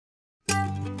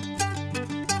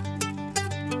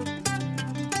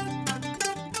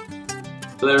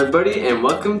Hello everybody and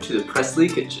welcome to the Presley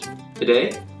Kitchen.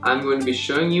 Today I'm going to be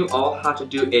showing you all how to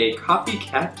do a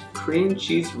copycat cream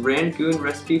cheese Rangoon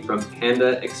recipe from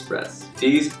Panda Express.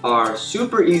 These are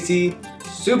super easy,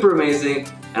 super amazing,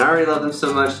 and I already love them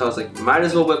so much so I was like, might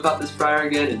as well whip out this fryer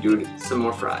again and do some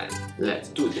more frying. Let's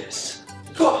do this.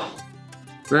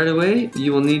 Right away,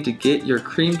 you will need to get your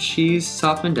cream cheese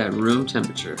softened at room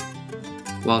temperature.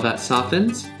 While that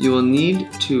softens, you will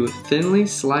need to thinly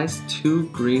slice 2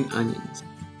 green onions.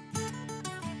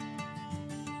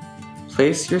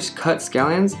 Place your cut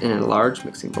scallions in a large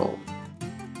mixing bowl.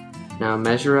 Now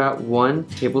measure out 1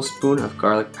 tablespoon of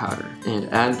garlic powder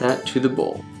and add that to the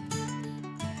bowl.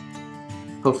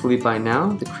 Hopefully by now,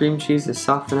 the cream cheese is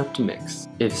soft enough to mix.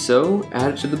 If so,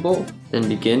 add it to the bowl. Then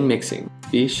begin mixing.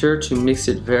 Be sure to mix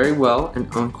it very well and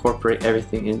incorporate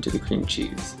everything into the cream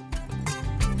cheese.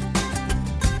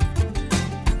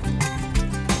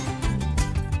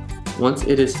 Once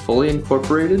it is fully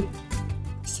incorporated,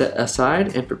 set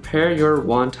aside and prepare your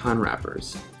wonton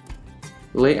wrappers.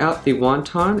 Lay out the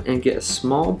wonton and get a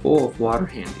small bowl of water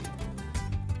handy.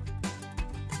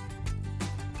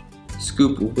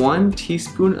 Scoop 1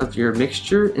 teaspoon of your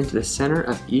mixture into the center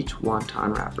of each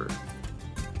wonton wrapper.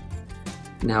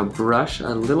 Now brush a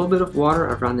little bit of water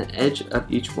around the edge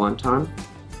of each wonton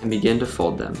and begin to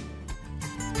fold them.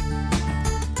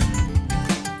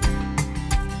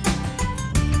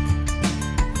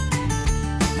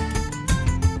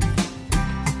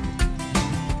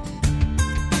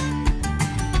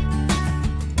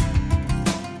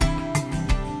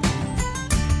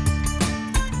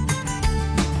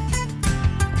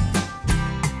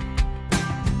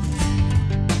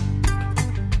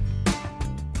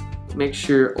 Make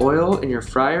sure your oil in your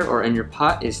fryer or in your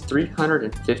pot is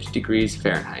 350 degrees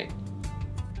Fahrenheit.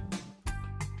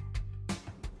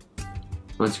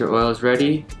 Once your oil is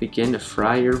ready, begin to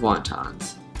fry your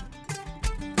wontons.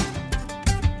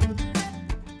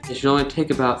 It should only take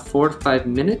about 4 to 5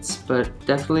 minutes, but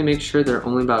definitely make sure they're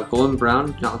only about golden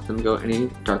brown. Do not let them go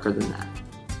any darker than that.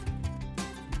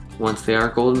 Once they are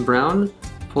golden brown,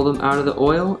 pull them out of the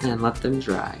oil and let them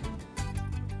dry.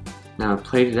 Now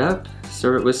plate it up.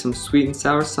 Serve it with some sweet and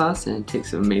sour sauce and take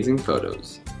some amazing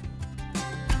photos.